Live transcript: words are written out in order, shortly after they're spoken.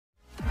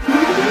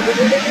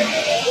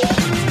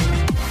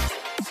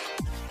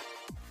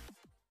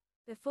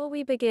Before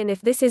we begin,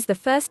 if this is the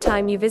first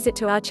time you visit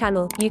to our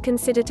channel, you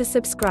consider to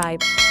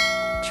subscribe.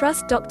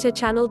 Trust Dr.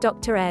 Channel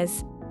Dr.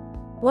 Ez.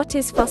 What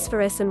is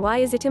phosphorus and why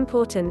is it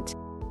important?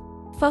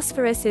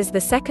 Phosphorus is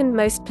the second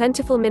most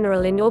plentiful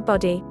mineral in your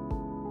body.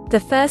 The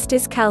first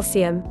is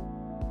calcium.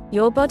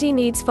 Your body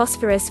needs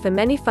phosphorus for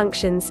many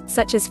functions,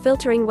 such as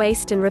filtering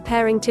waste and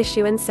repairing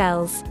tissue and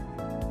cells.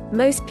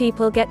 Most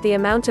people get the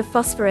amount of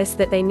phosphorus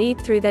that they need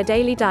through their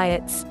daily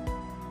diets.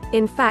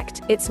 In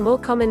fact, it's more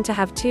common to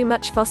have too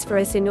much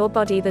phosphorus in your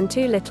body than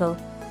too little.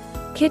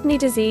 Kidney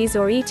disease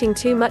or eating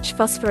too much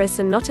phosphorus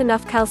and not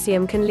enough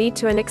calcium can lead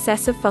to an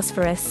excess of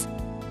phosphorus.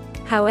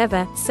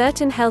 However,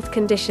 certain health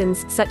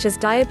conditions, such as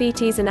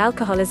diabetes and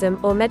alcoholism,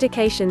 or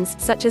medications,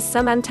 such as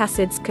some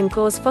antacids, can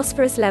cause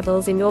phosphorus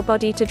levels in your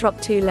body to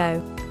drop too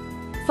low.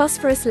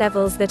 Phosphorus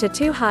levels that are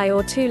too high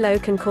or too low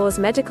can cause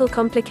medical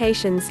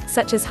complications,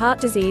 such as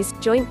heart disease,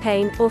 joint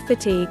pain, or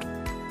fatigue.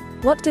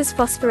 What does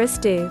phosphorus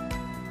do?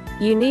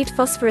 You need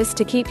phosphorus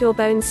to keep your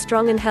bones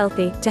strong and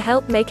healthy, to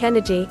help make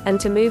energy, and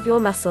to move your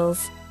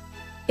muscles.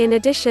 In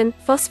addition,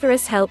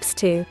 phosphorus helps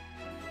to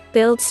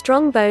build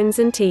strong bones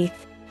and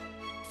teeth,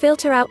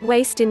 filter out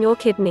waste in your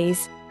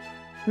kidneys,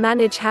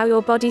 manage how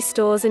your body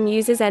stores and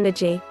uses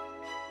energy,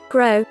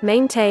 grow,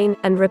 maintain,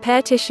 and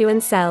repair tissue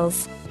and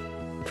cells,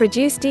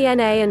 produce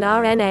DNA and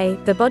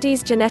RNA, the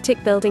body's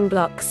genetic building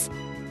blocks,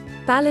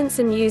 balance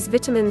and use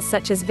vitamins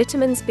such as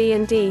vitamins B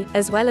and D,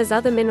 as well as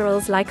other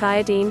minerals like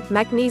iodine,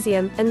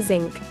 magnesium, and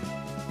zinc,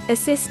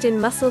 assist in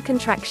muscle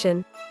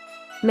contraction,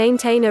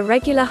 maintain a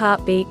regular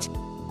heartbeat,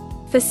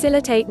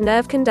 facilitate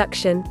nerve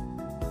conduction,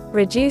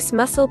 reduce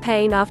muscle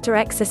pain after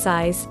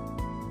exercise.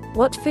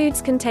 What foods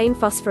contain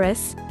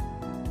phosphorus?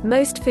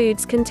 Most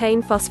foods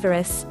contain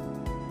phosphorus.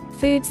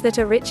 Foods that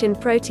are rich in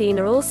protein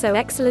are also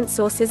excellent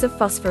sources of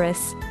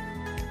phosphorus.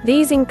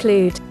 These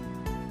include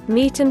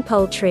meat and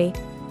poultry,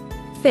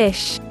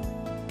 fish,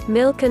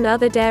 milk and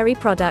other dairy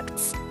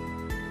products,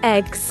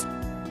 eggs,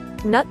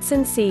 nuts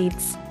and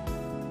seeds,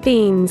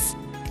 beans.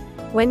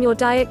 When your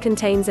diet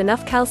contains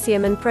enough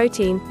calcium and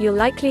protein, you'll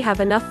likely have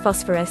enough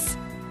phosphorus.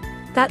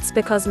 That's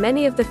because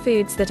many of the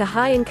foods that are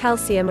high in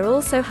calcium are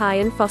also high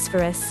in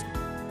phosphorus.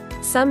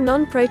 Some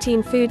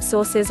non-protein food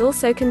sources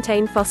also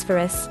contain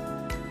phosphorus.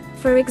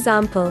 For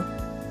example,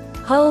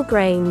 whole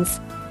grains,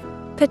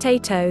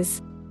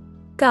 potatoes,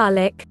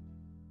 garlic,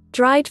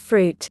 dried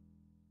fruit,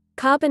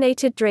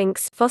 carbonated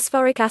drinks.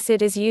 Phosphoric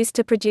acid is used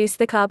to produce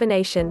the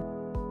carbonation.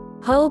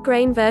 Whole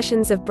grain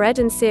versions of bread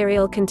and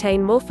cereal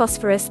contain more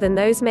phosphorus than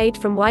those made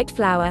from white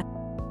flour.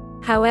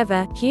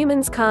 However,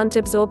 humans can't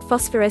absorb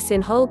phosphorus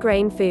in whole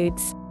grain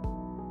foods.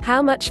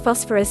 How much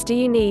phosphorus do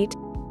you need?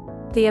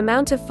 The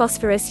amount of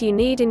phosphorus you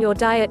need in your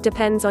diet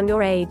depends on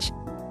your age.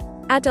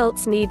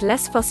 Adults need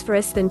less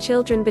phosphorus than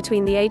children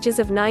between the ages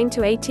of 9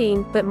 to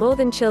 18, but more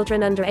than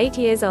children under 8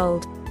 years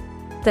old.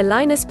 The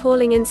Linus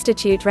Pauling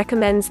Institute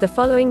recommends the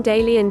following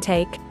daily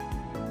intake.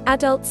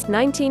 Adults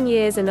 19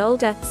 years and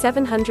older,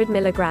 700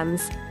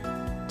 milligrams.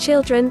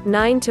 Children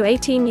 9 to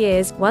 18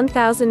 years,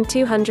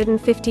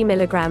 1,250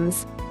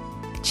 milligrams.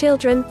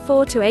 Children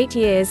 4 to 8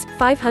 years,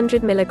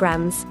 500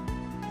 milligrams.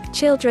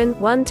 Children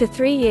 1 to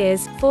 3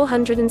 years,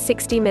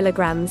 460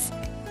 milligrams.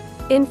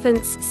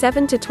 Infants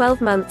 7 to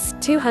 12 months,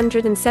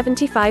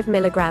 275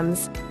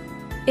 milligrams.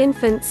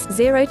 Infants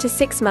 0 to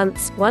 6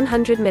 months,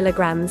 100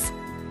 milligrams.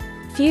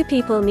 Few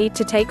people need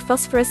to take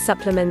phosphorus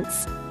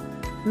supplements.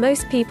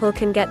 Most people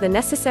can get the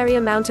necessary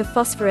amount of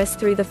phosphorus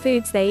through the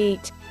foods they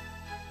eat.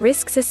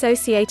 Risks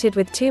associated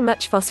with too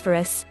much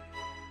phosphorus.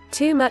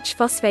 Too much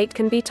phosphate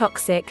can be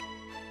toxic.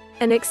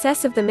 An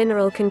excess of the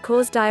mineral can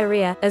cause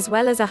diarrhea, as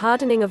well as a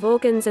hardening of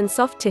organs and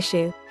soft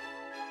tissue.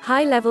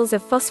 High levels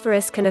of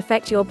phosphorus can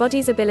affect your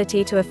body's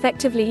ability to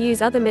effectively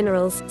use other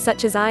minerals,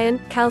 such as iron,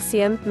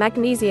 calcium,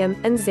 magnesium,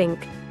 and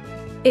zinc.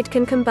 It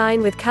can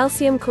combine with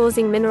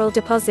calcium-causing mineral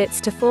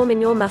deposits to form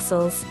in your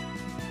muscles.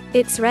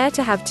 It's rare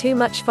to have too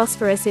much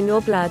phosphorus in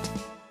your blood.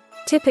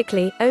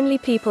 Typically, only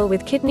people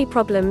with kidney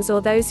problems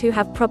or those who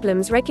have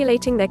problems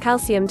regulating their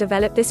calcium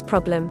develop this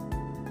problem.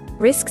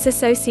 Risks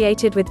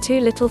associated with too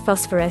little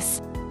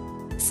phosphorus.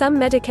 Some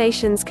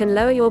medications can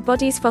lower your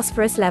body's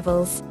phosphorus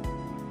levels.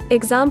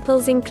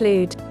 Examples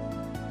include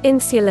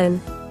insulin,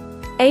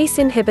 ACE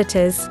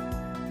inhibitors,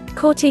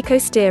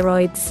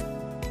 corticosteroids,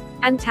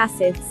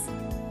 antacids,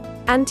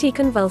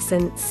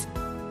 anticonvulsants.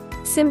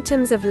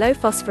 Symptoms of low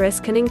phosphorus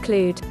can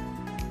include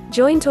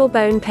joint or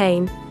bone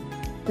pain,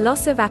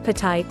 loss of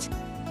appetite,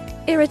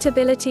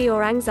 irritability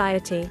or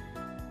anxiety,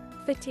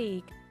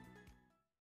 fatigue.